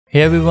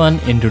Hey everyone,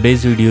 in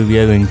today's video we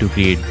are going to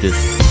create this.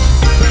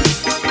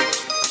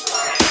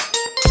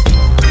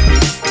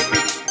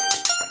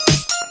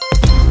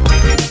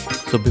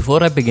 So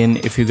before I begin,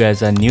 if you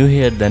guys are new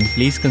here, then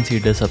please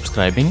consider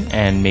subscribing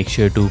and make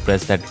sure to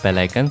press that bell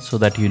icon so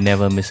that you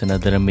never miss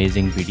another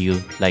amazing video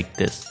like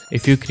this.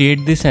 If you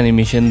create this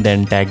animation,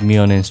 then tag me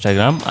on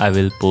Instagram, I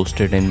will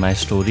post it in my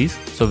stories.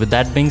 So with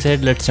that being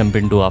said, let's jump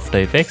into After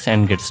Effects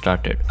and get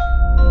started.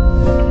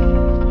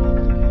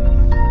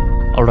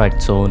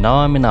 Alright, so now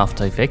I'm in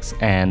After Effects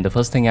and the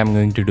first thing I'm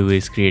going to do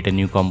is create a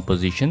new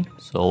composition.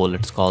 So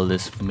let's call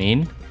this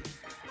main,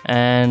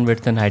 and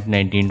width and height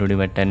 1920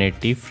 by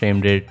 1080, frame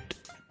rate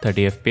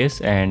 30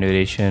 fps, and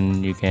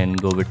duration you can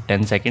go with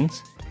 10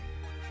 seconds.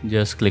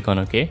 Just click on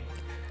OK.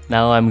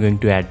 Now I'm going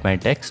to add my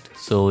text,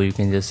 so you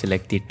can just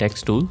select the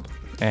text tool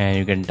and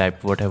you can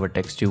type whatever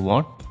text you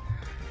want.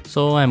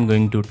 So I'm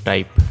going to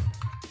type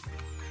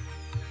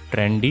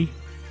trendy,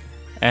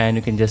 and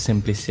you can just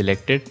simply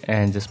select it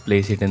and just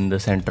place it in the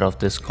center of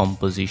this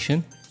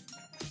composition.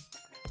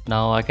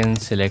 Now I can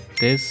select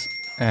this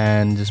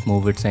and just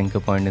move its anchor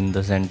point in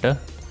the center.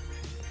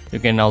 You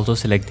can also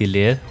select the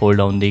layer, hold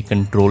down the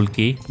control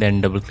key,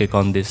 then double click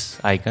on this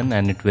icon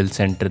and it will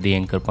center the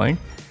anchor point.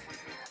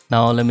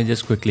 Now let me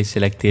just quickly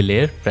select the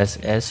layer, press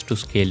S to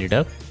scale it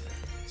up,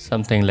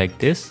 something like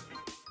this.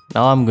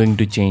 Now I'm going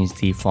to change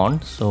the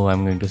font, so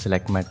I'm going to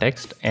select my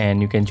text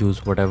and you can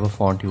choose whatever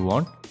font you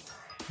want.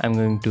 I'm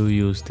going to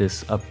use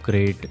this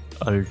Upgrade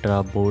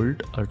Ultra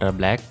Bold, Ultra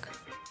Black,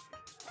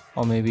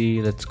 or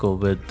maybe let's go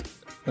with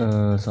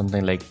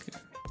something like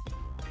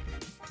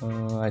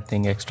I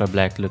think Extra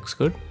Black looks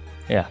good.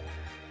 Yeah,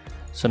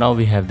 so now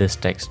we have this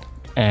text,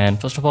 and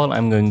first of all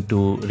I'm going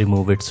to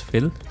remove its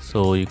fill.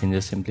 So you can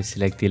just simply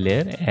select the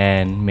layer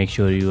and make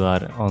sure you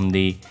are on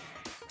the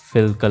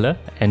fill color,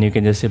 and you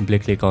can just simply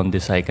click on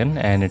this icon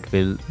and it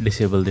will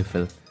disable the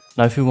fill.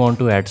 Now if you want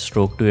to add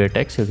stroke to your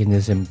text, you can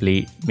just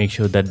simply make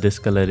sure that this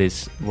color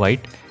is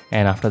white,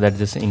 and after that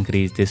just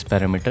increase this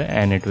parameter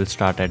and it will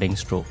start adding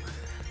stroke.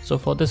 So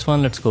for this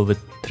one let's go with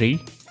 3,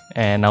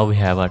 and now we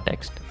have our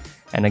text.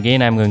 And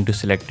again I'm going to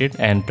select it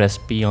and press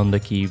P on the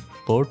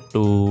keyboard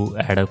to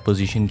add a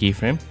position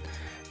keyframe.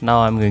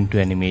 Now I'm going to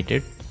animate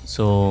it.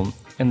 So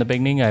in the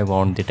beginning I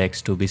want the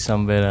text to be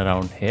somewhere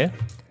around here,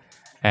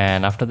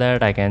 and after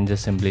that I can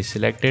just simply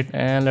select it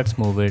and let's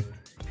move it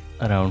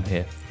around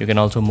here. You can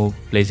also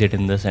place it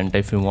in the center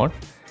if you want.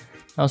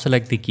 Now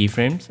select the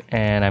keyframes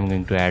and I'm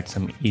going to add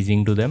some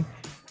easing to them.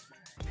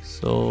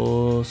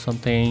 So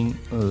something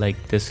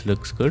like this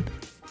looks good.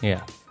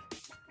 Yeah.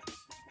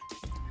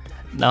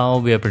 Now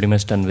we are pretty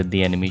much done with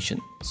the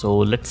animation. So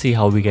let's see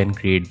how we can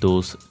create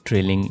those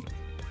trailing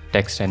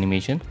text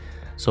animation.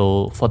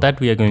 So for that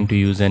we are going to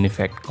use an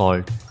effect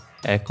called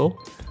echo.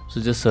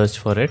 So just search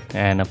for it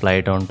and apply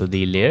it onto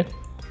the layer.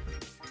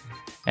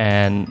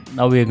 And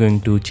now we are going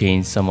to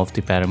change some of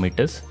the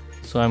parameters.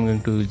 So I'm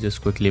going to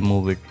just quickly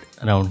move it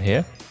around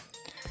here,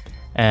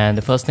 and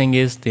the first thing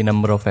is the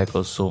number of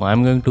echoes. So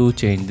I'm going to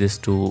change this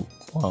to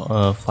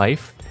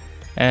 5,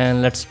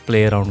 and let's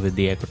play around with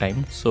the echo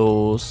time.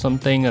 So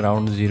something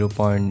around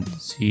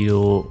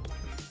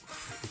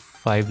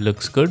 0.05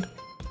 looks good.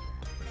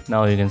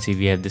 Now you can see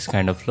we have this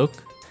kind of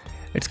look.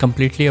 It's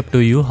completely up to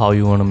you how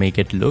you want to make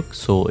it look.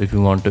 So if you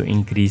want to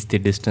increase the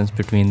distance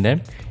between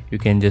them, you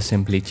can just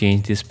simply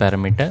change this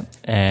parameter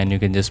and you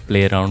can just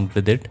play around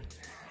with it.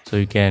 So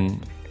you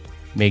can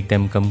make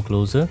them come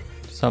closer,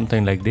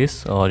 something like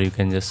this, or you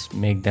can just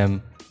make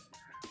them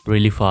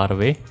really far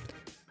away.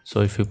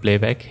 So if you play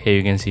back, here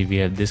you can see we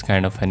have this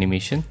kind of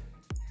animation.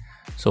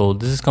 So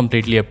this is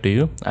completely up to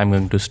you. I'm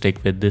going to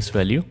stick with this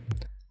value.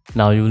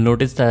 Now you will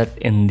notice that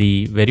in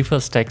the very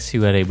first text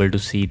you are able to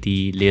see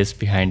the layers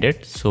behind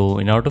it. So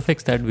in order to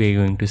fix that, we are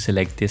going to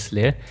select this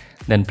layer,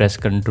 then press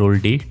Ctrl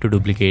D to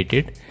duplicate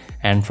it,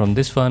 and from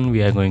this one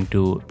we are going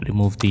to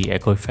remove the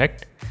echo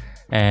effect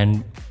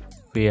and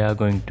we are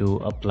going to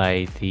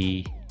apply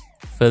the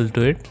fill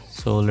to it.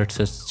 So let's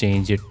just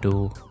change it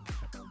to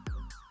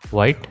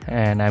white,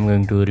 and I'm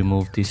going to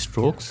remove the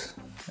strokes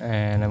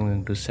and I'm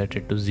going to set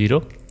it to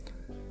 0,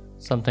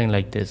 something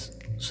like this.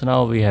 So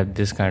now we have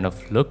this kind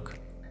of look.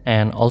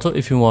 And also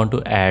if you want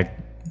to add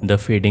the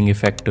fading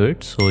effect to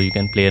it, so you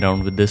can play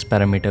around with this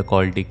parameter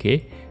called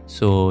decay.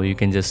 So you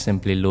can just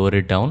simply lower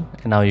it down,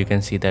 and now you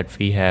can see that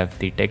we have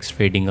the text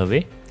fading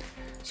away.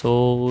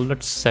 So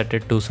let's set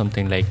it to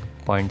something like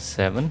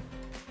 0.7,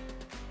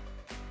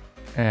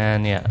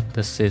 and yeah,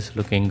 this is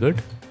looking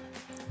good.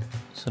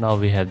 So now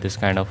we have this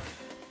kind of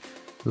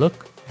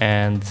look,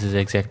 and this is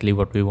exactly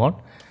what we want.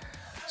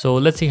 So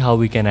let's see how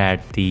we can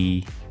add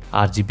the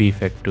RGB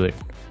effect to it.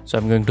 So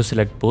I'm going to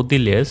select both the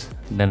layers,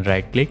 then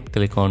right click,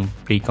 click on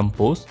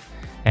pre-compose,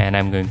 and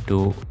I'm going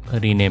to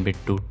rename it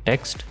to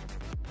text.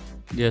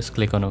 Just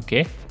click on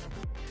OK.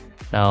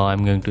 Now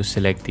I'm going to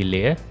select the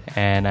layer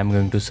and I'm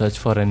going to search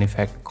for an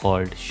effect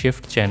called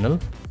shift channel,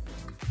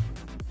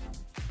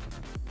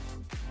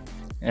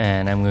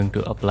 and I'm going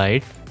to apply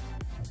it.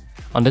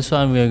 On this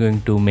one we are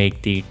going to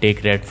make the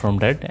take red from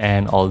red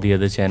and all the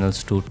other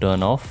channels to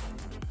turn off.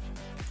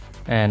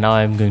 And now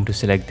I'm going to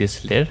select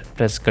this layer,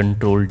 press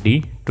Ctrl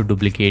D to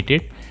duplicate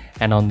it,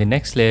 and on the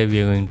next layer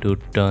we are going to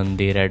turn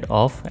the red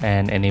off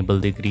and enable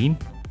the green.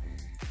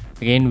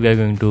 Again we are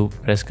going to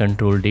press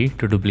Ctrl D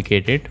to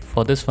duplicate it.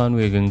 For this one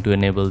we are going to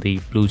enable the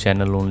blue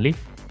channel only.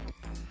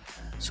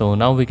 So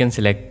now we can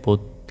select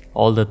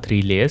all the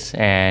three layers,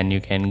 and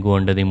you can go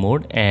under the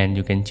mode and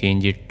you can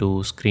change it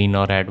to screen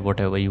or add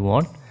whatever you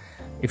want.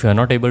 If you are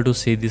not able to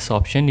see this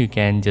option, you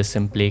can just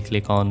simply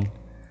click on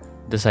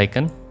this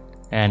icon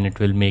and it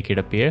will make it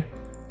appear.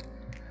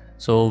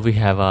 So we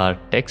have our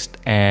text,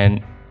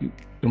 and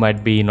you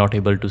might be not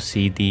able to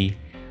see the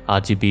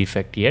RGB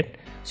effect yet.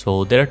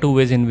 So there are two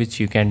ways in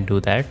which you can do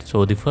that.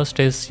 So the first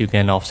is you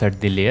can offset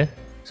the layer.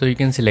 So you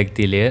can select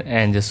the layer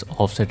and just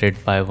offset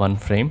it by 1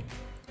 frame,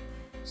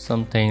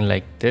 something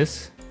like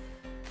this.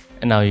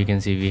 And now you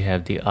can see we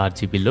have the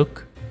RGB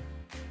look.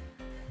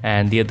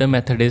 And the other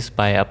method is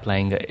by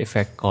applying an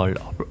effect called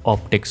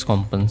optics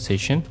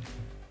compensation.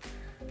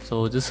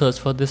 So just search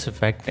for this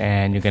effect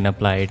and you can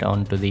apply it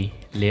onto the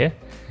layer.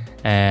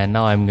 And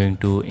now I'm going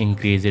to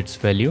increase its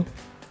value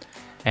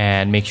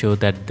and make sure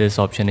that this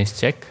option is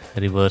checked,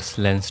 reverse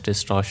lens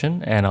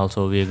distortion, and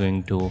also we are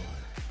going to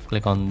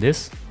click on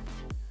this.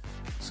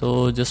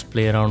 So just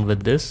play around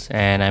with this,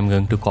 and I'm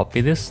going to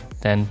copy this,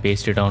 then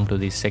paste it onto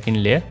the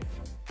second layer,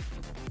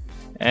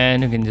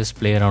 and you can just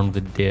play around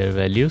with their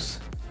values.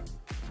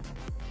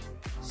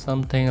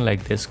 Something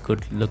like this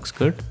looks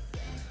good.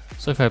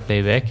 So if I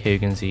play back, here you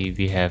can see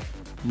we have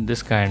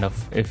this kind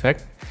of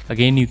effect.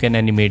 Again, you can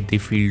animate the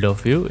field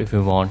of view if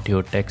you want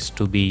your text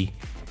to be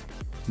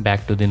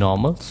back to the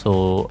normal.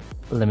 So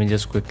let me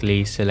just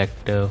quickly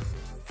select a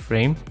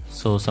frame.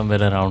 So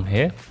somewhere around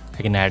here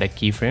I can add a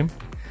keyframe,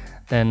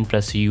 then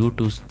press U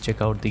to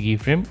check out the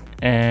keyframe,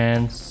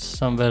 and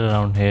somewhere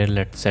around here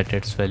let's set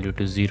its value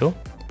to 0,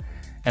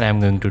 and I'm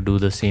going to do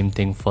the same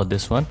thing for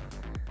this one.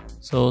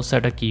 So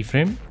set a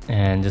keyframe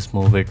and just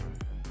move it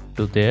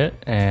to there,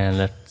 and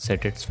let's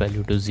set its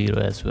value to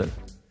 0 as well.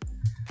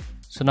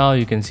 So now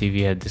you can see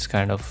we have this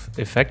kind of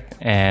effect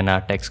and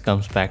our text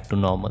comes back to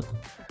normal.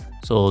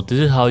 So this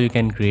is how you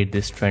can create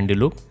this trendy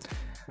look.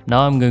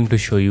 Now I'm going to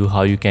show you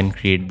how you can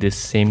create this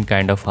same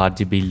kind of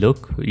RGB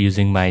look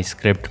using my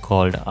script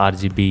called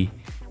RGB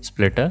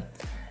Splitter,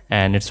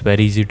 and it's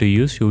very easy to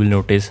use. You will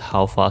notice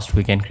how fast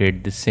we can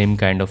create this same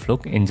kind of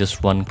look in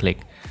just one click.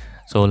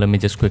 So let me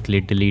just quickly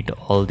delete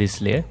all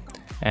this layer,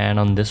 and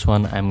on this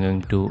one I'm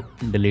going to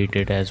delete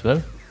it as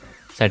well,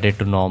 set it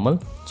to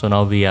normal. So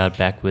now we are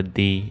back with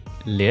the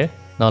layer.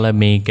 Now let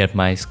me get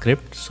my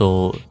script.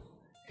 So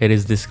here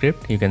is the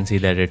script. You can see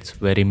that it's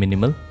very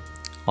minimal.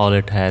 All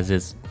it has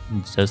is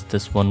just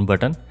this one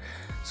button.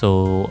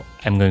 So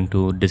I'm going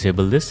to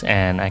disable this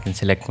and I can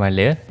select my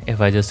layer.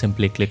 If I just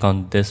simply click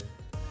on this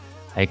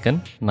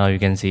icon, now you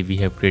can see we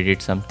have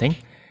created something.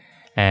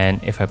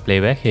 And if I play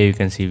back, here you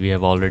can see we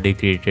have already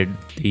created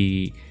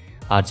the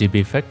RGB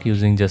effect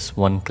using just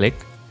one click,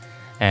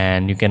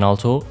 and you can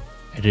also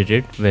edit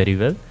it very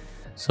well.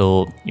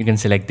 So you can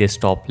select this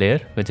top layer,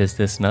 which is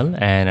this null,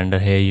 and under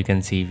here you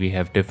can see we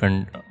have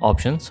different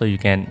options. So you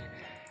can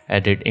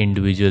edit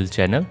individual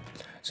channel.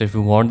 So if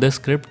you want the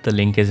script, the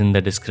link is in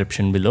the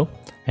description below,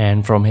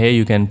 and from here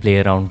you can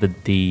play around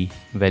with the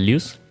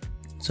values.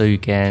 So you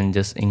can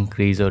just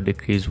increase or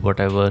decrease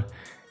whatever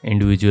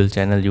individual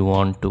channel you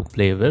want to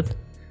play with.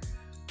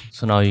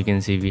 So now you can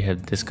see we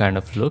have this kind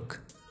of look,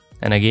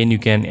 and again you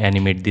can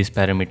animate these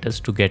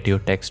parameters to get your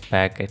text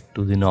back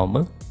to the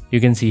normal. You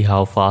can see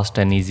how fast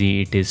and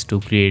easy it is to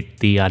create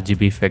the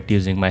RGB effect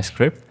using my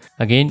script.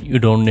 Again, you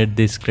don't need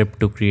the script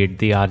to create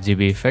the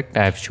RGB effect.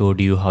 I have showed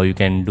you how you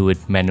can do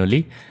it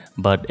manually,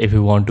 but if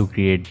you want to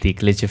create the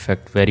glitch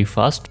effect very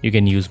fast, you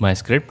can use my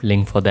script.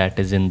 Link for that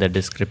is in the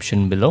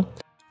description below.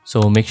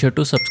 So make sure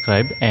to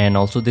subscribe, and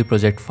also the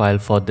project file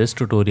for this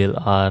tutorial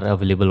are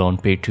available on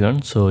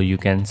Patreon, so you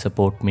can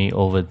support me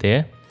over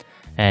there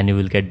and you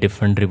will get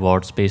different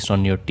rewards based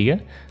on your tier.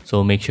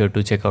 So make sure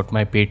to check out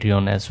my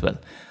Patreon as well.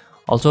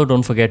 Also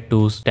don't forget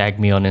to tag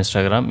me on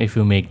Instagram if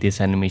you make this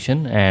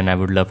animation, and I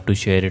would love to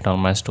share it on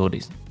my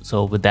stories.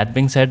 So with that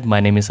being said, my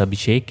name is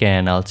Abhishek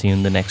and I'll see you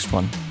in the next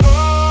one.